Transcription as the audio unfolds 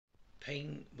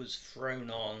paint was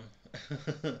thrown on.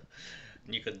 And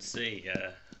you could see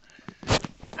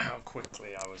how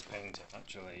quickly I was painting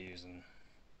actually using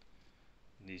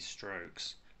these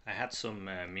strokes. I had some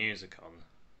music on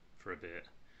for a bit,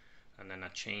 and then I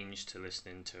changed to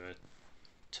listening to a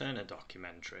Turner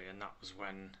documentary, and that was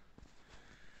when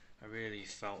I really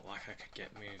felt like I could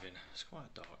get moving. It's quite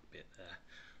a dark bit there.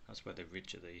 That's where the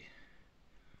ridge of the...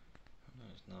 No,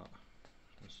 it's not.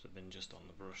 It must have been just on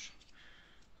the brush.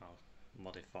 I'll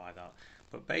modify that.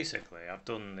 But basically, I've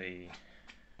done the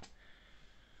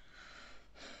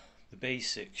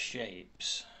basic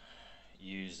shapes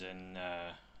using...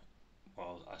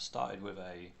 well, I started with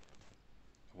a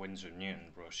Winsor &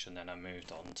 Newton brush, and then I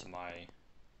moved on to my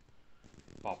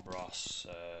Bob Ross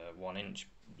 1-inch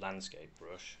landscape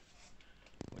brush,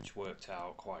 which worked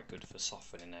out quite good for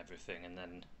softening everything, and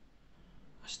then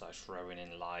I started throwing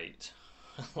in light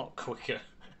a lot quicker,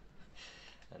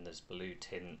 and there's blue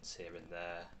tints here and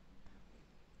there,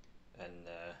 and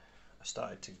I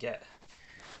started to get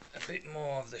a bit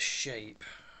more of the shape.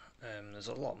 There's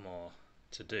a lot more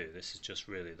to do. This is just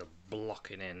really the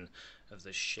blocking in of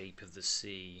the shape of the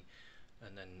sea,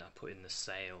 and then I put in the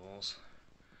sails.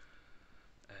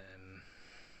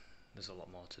 There's a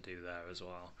lot more to do there as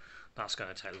well. That's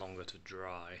going to take longer to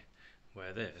dry,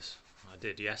 where this I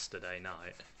did yesterday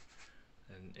night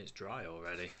and it's dry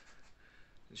already.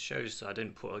 It shows I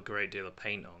didn't put a great deal of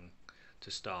paint on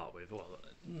to start with. Well,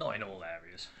 not in all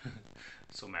areas.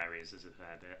 Some areas there's a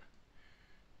fair bit,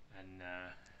 and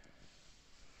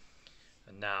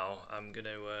now I'm going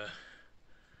to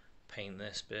paint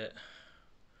this bit.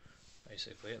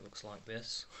 Basically it looks like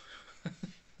this.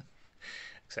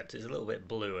 Except it's a little bit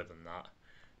bluer than that.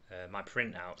 My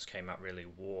printouts came out really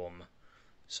warm,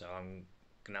 so I'm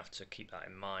going to have to keep that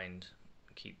in mind,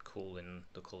 keep cooling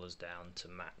the colours down to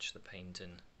match the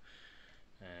painting,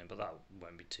 but that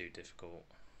won't be too difficult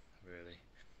really.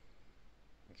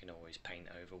 You can always paint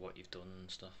over what you've done and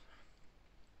stuff.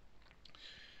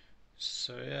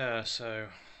 So yeah, so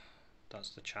that's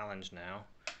the challenge now,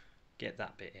 get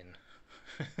that bit in.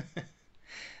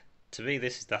 To me,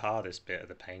 this is the hardest bit of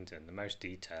the painting. The most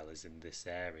detail is in this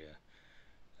area,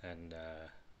 and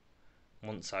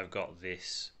once I've got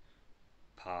this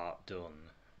part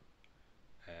done,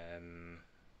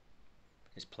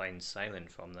 it's plain sailing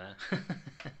from there.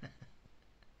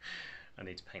 I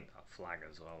need to paint that flag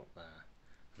as well up there,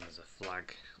 and there's a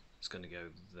flag that's going to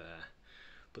go there.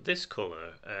 But this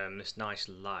colour, this nice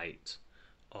light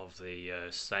of the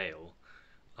sail,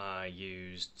 I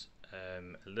used a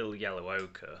little yellow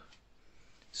ochre,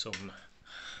 something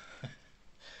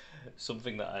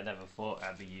that I never thought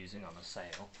I'd be using on a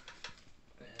sail.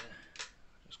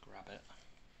 Just grab it.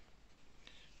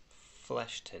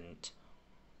 Flesh tint,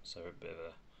 so a bit of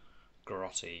a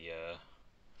grotty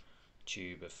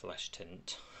tube of flesh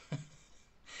tint. But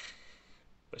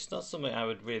it's not something I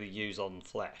would really use on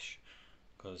flesh,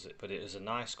 but it is a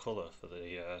nice colour for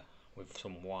the with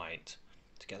some white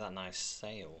to get that nice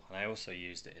sail, and I also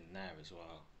used it in there as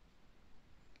well.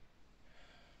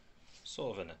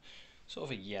 Sort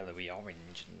of a yellowy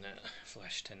orange and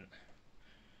flesh tint.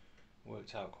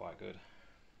 Worked out quite good.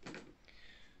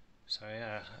 So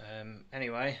yeah,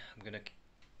 anyway, I'm going to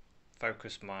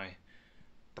focus my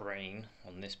brain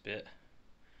on this bit,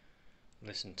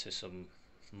 listen to some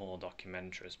more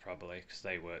documentaries probably, because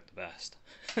they work the best,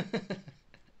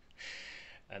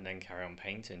 and then carry on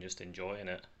painting, just enjoying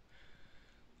it.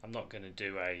 I'm not going to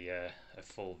do a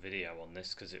full video on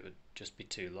this because it would just be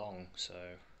too long,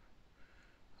 so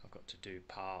I've got to do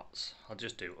parts. I'll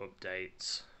just do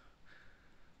updates.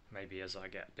 Maybe as I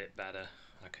get a bit better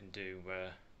I can do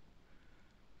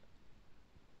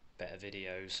better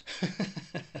videos.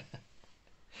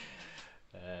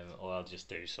 Or I'll just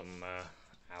do some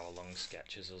hour-long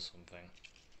sketches or something,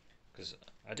 because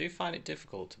I do find it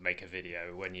difficult to make a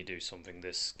video when you do something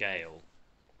this scale.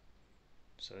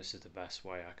 So this is the best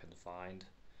way I can find,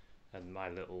 and my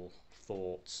little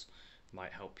thoughts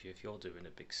might help you if you're doing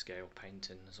a big scale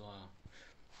painting as well.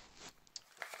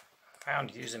 I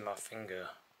found using my finger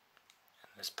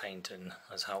in this painting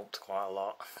has helped quite a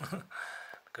lot,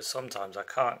 because sometimes I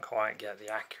can't quite get the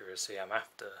accuracy I'm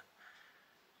after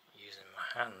using my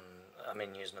hand,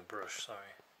 using a brush,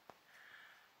 sorry.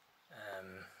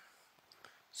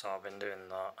 So I've been doing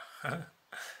that.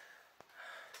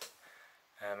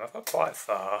 I've got quite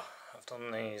far. I've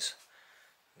done this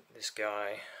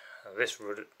guy, this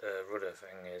rudder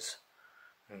thing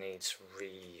needs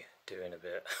redoing a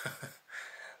bit.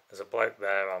 There's a bloke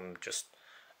there,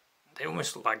 they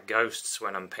almost look like ghosts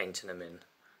when I'm painting them in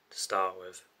to start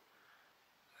with.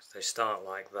 They start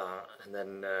like that, and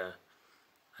then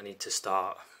I need to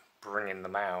start bringing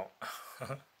them out.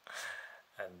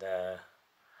 And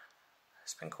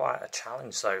it's been quite a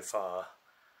challenge so far,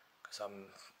 because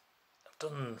I've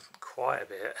done quite a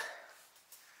bit,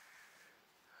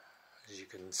 as you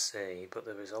can see, but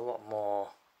there is a lot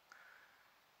more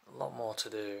to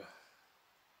do.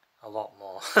 A lot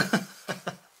more.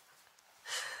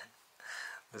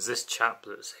 There's this chap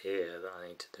that's here that I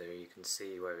need to do. You can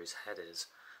see where his head is,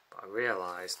 but I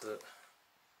realised that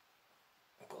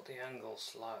I've got the angle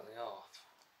slightly off,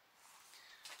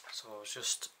 so I was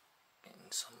just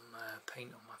getting some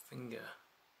paint on my finger.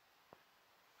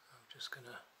 I'm just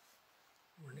gonna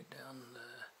run it down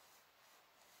there,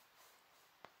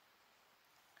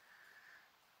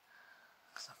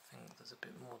 because I think there's a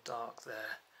bit more dark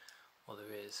there. Well,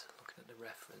 there is, looking at the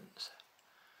reference.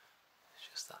 It's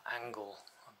just that angle.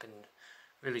 I've been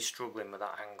really struggling with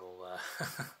that angle there.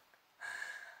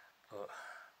 But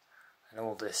and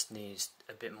all this needs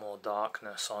a bit more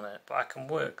darkness on it, but I can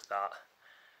work that.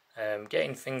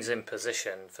 Getting things in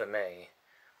position for me,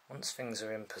 once things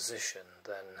are in position,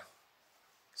 then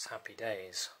it's happy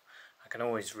days. I can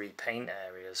always repaint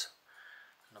areas,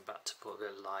 and I'm about to put a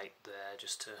bit of light there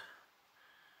just to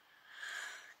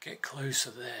get closer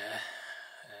there.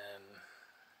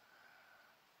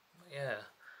 Yeah,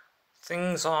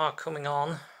 things are coming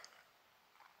on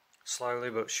slowly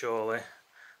but surely.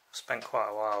 I've spent quite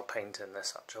a while painting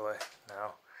this actually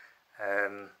now.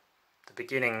 The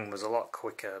beginning was a lot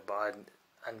quicker, but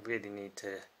I really need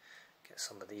to get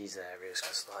some of these areas,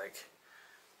 because like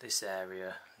this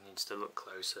area needs to look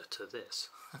closer to this.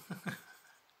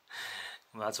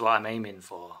 Well, that's what I'm aiming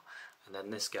for. And then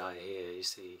this guy here, you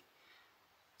see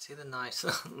the nice,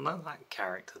 look that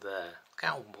character there, look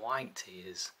how white he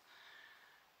is.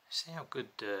 See how good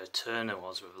Turner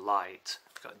was with light.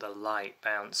 We've got the light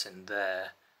bouncing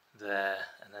there,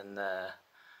 and then there.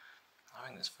 I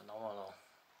think it's phenomenal,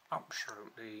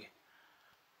 absolutely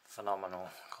phenomenal.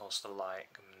 Of course the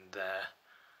light coming there,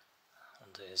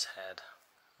 onto his head,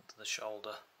 onto the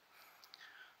shoulder.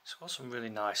 It's got some really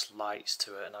nice lights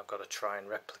to it, and I've got to try and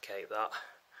replicate that.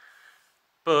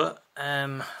 But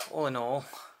all in all,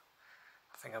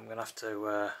 I think I'm going to have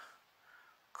to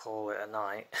call it a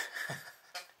night.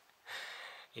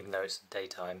 Even though it's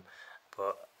daytime,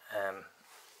 but I've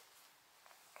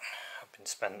been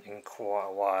spending quite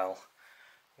a while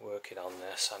working on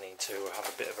this. I need to have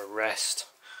a bit of a rest,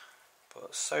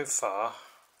 but so far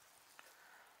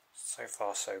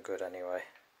so good anyway.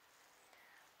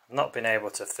 I've not been able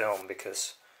to film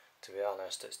because, to be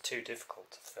honest, it's too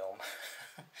difficult to film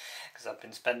because I've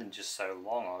been spending just so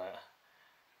long on it.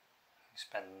 You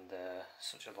spend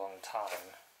such a long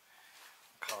time,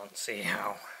 I can't see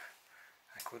how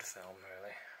I could film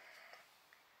really.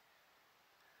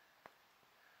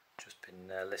 Just been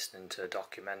listening to a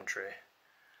documentary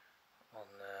on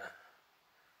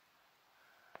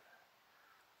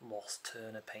lost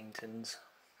Turner paintings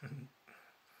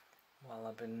while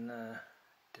I've been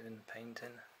doing the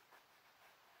painting.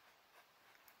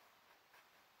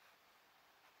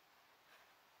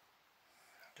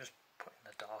 Just putting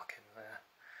the dark in there.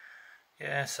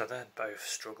 Yeah, so they're both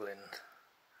struggling,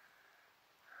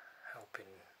 helping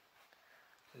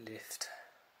lift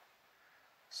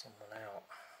someone out.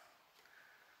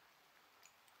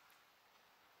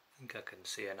 I think I can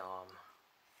see an arm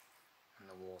in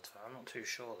the water. I'm not too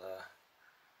sure there.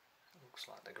 It looks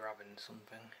like they're grabbing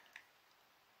something.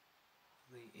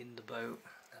 In the boat.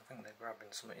 I think they're grabbing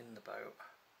something in the boat.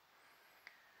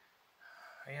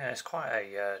 Yeah, it's quite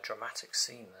a dramatic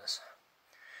scene, this.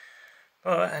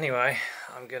 But anyway,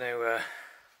 I'm going to, like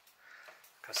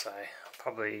I say, I'll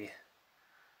probably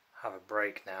have a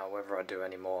break now. Whether I do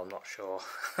any more, I'm not sure.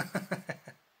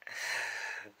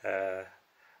 I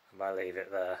might leave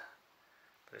it there.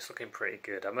 But it's looking pretty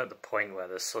good. I'm at the point where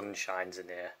the sun shines in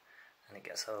here and it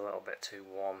gets a little bit too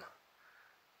warm.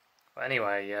 But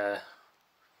anyway,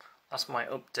 that's my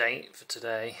update for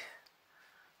today.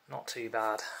 Not too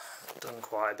bad. I've done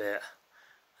quite a bit.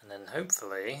 And then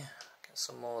hopefully get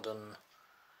some more done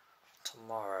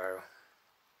tomorrow.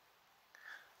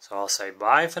 So I'll say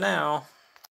bye for now.